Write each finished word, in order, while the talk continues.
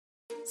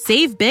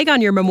Save big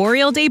on your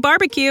Memorial Day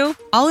barbecue,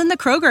 all in the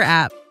Kroger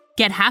app.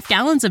 Get half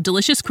gallons of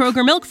delicious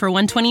Kroger milk for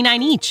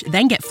 $1.29 each.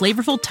 Then get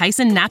flavorful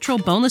Tyson natural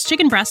boneless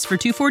chicken breasts for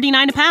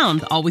 $2.49 a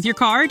pound, all with your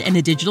card and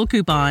a digital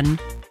coupon.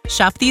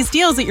 Shop these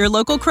deals at your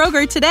local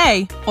Kroger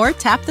today, or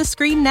tap the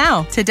screen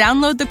now to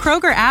download the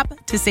Kroger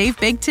app to save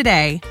big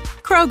today.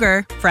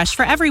 Kroger, fresh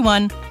for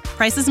everyone.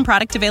 Prices and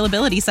product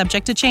availability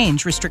subject to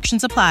change.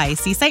 Restrictions apply.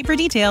 See site for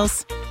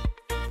details.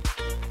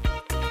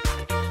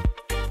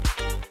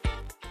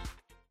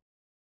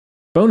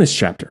 Bonus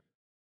chapter.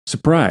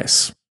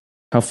 Surprise.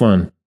 How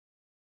fun.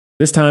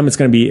 This time it's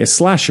going to be a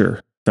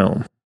slasher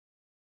film.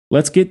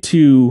 Let's get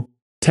to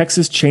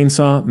Texas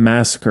Chainsaw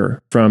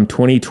Massacre from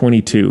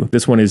 2022.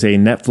 This one is a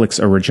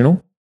Netflix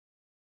original,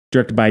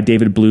 directed by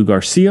David Blue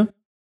Garcia,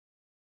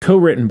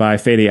 co-written by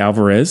Fede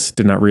Alvarez,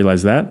 did not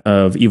realize that,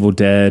 of Evil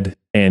Dead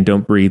and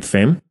Don't Breathe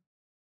fame.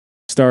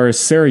 Stars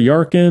Sarah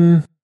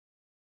Yarkin,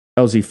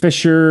 Elsie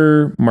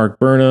Fisher, Mark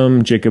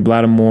Burnham, Jacob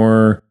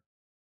Lattimore,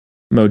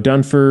 Mo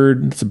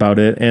Dunford. That's about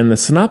it. And the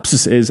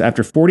synopsis is,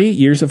 after 48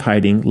 years of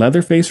hiding,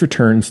 Leatherface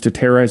returns to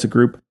terrorize a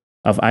group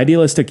of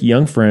idealistic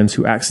young friends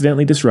who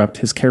accidentally disrupt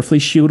his carefully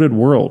shielded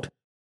world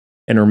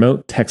in a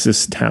remote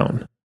Texas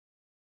town.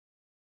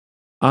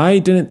 I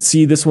didn't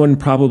see this one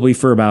probably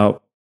for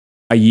about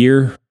a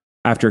year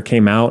after it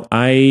came out.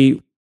 I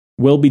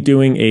will be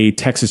doing a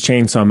Texas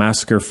Chainsaw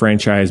Massacre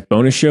franchise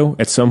bonus show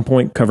at some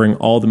point covering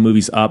all the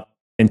movies up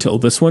until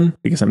this one,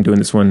 because I'm doing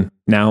this one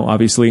now,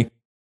 obviously.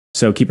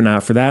 So keep an eye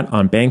out for that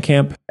on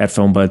Bandcamp at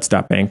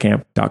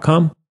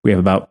filmbuds.bandcamp.com. We have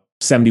about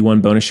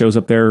 71 bonus shows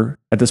up there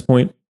at this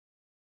point.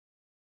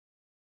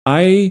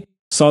 I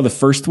saw the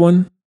first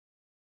one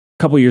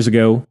a couple years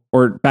ago,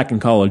 or back in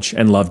college,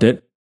 and loved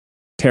it.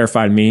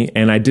 Terrified me,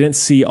 and I didn't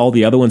see all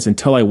the other ones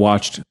until I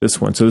watched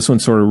this one. So this one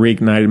sort of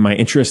reignited my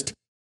interest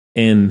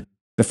in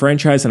the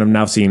franchise, and I've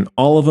now seen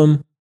all of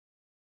them.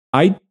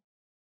 I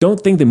don't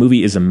think the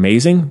movie is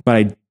amazing, but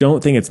I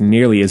don't think it's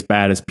nearly as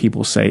bad as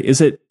people say. Is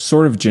it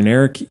sort of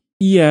generic?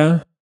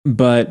 Yeah,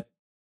 but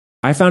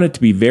I found it to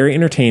be very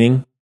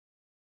entertaining,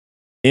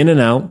 in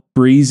and out,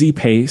 breezy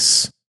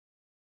pace.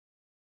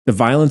 The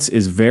violence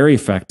is very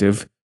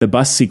effective. The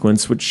bus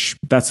sequence, which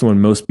that's the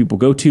one most people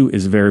go to,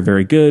 is very,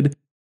 very good.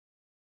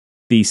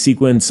 The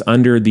sequence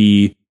under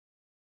the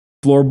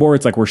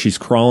floorboards, like where she's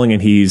crawling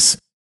and he's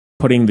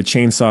putting the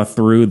chainsaw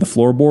through the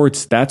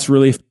floorboards, that's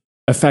really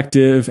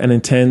effective and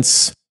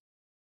intense.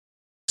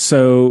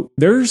 So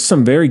there's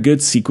some very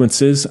good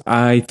sequences.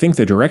 I think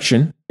the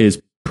direction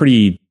is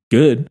pretty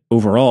good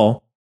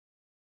overall.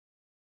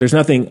 There's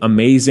nothing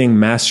amazing,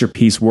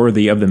 masterpiece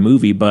worthy of the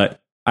movie,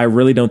 but I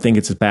really don't think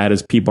it's as bad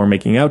as people are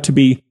making out to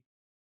be.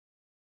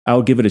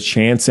 I'll give it a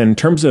chance. And in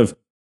terms of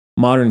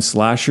modern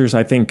slashers,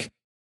 I think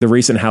the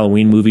recent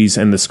Halloween movies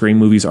and the Scream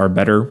movies are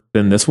better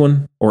than this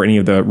one or any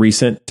of the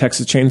recent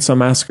Texas Chainsaw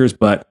Massacres,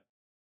 but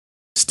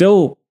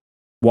still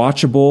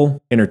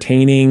watchable,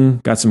 entertaining,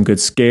 got some good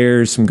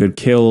scares, some good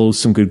kills,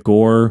 some good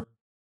gore.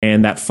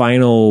 And that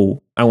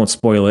final, I won't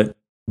spoil it,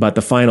 but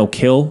the final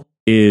kill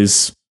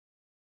is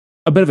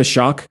a bit of a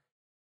shock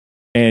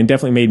and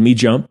definitely made me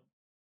jump.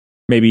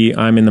 Maybe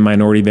I'm in the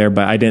minority there,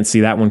 but I didn't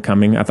see that one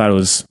coming. I thought it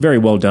was very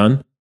well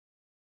done.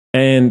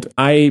 And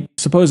I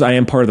suppose I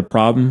am part of the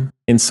problem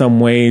in some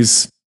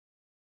ways.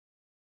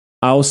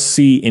 I'll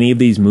see any of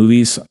these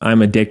movies.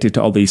 I'm addicted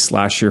to all these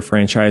slasher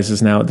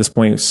franchises now at this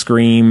point.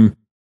 Scream,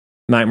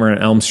 Nightmare on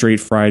Elm Street,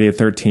 Friday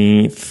the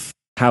 13th,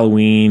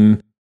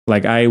 Halloween.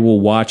 Like, I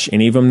will watch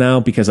any of them now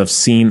because I've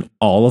seen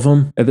all of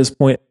them at this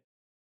point.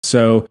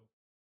 So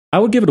I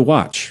would give it a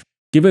watch.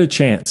 Give it a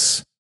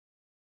chance.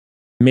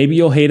 Maybe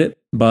you'll hate it,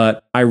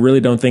 but I really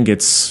don't think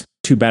it's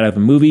too bad of a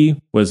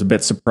movie. Was a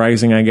bit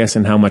surprising, I guess,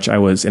 in how much I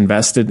was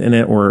invested in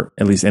it, or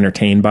at least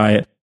entertained by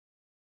it.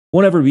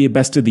 Won't ever be a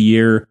best of the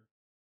year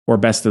or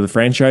best of the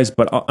franchise,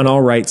 but an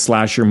all right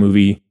slasher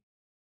movie.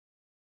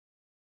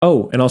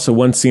 Oh, and also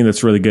one scene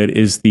that's really good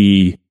is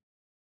the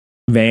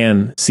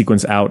van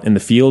sequence out in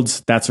the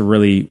fields. That's a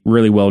really,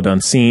 really well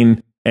done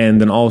scene. And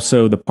then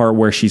also the part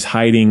where she's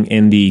hiding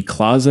in the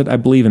closet, I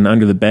believe, and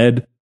under the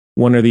bed,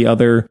 one or the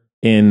other,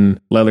 in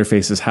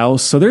Leatherface's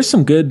house. So there's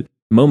some good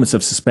moments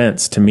of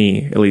suspense to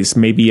me, at least.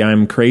 Maybe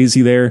I'm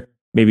crazy there.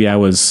 Maybe I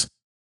was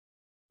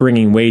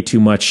bringing way too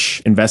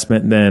much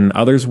investment than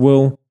others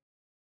will.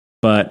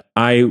 But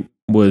I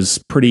was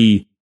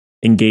pretty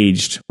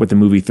engaged with the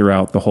movie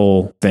throughout the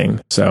whole thing.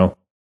 So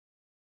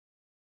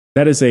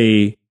that is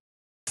a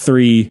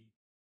 3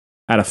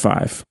 out of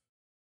 5.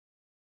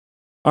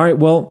 All right,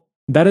 well,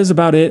 that is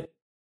about it.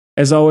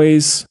 As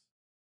always,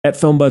 at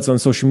FilmBuds on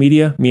social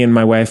media, me and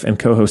my wife and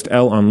co-host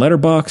Elle on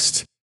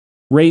Letterboxd.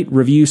 Rate,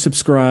 review,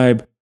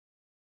 subscribe,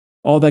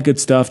 all that good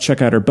stuff.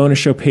 Check out our bonus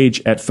show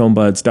page at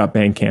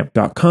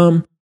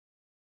filmbuds.bandcamp.com.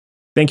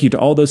 Thank you to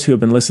all those who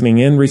have been listening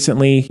in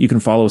recently. You can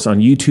follow us on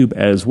YouTube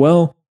as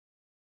well,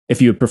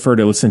 if you would prefer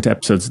to listen to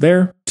episodes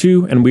there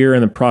too. And we are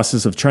in the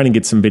process of trying to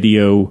get some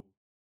video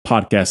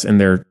podcasts in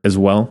there as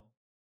well.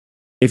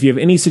 If you have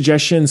any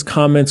suggestions,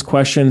 comments,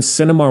 questions,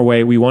 send them our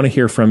way. We want to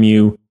hear from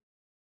you.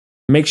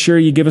 Make sure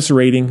you give us a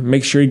rating.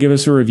 Make sure you give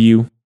us a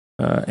review.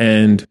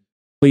 And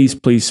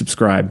please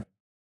subscribe.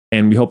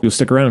 And we hope you'll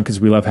stick around because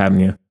we love having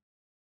you.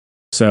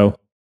 So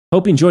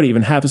hope you enjoyed it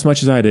even half as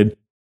much as I did.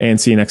 And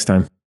see you next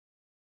time.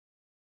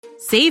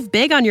 Save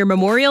big on your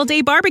Memorial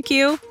Day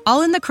barbecue,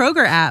 all in the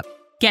Kroger app.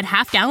 Get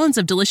half gallons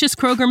of delicious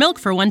Kroger milk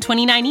for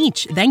 $1.29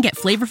 each. Then get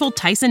flavorful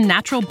Tyson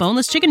natural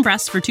boneless chicken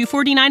breasts for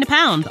 $2.49 a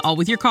pound, all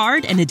with your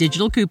card and a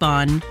digital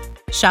coupon.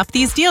 Shop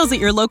these deals at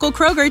your local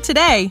Kroger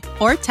today,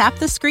 or tap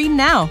the screen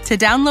now to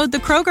download the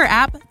Kroger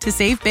app to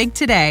save big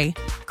today.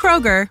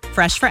 Kroger,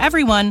 fresh for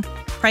everyone.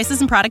 Prices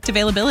and product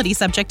availability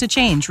subject to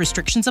change.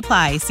 Restrictions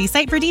apply. See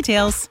site for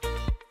details.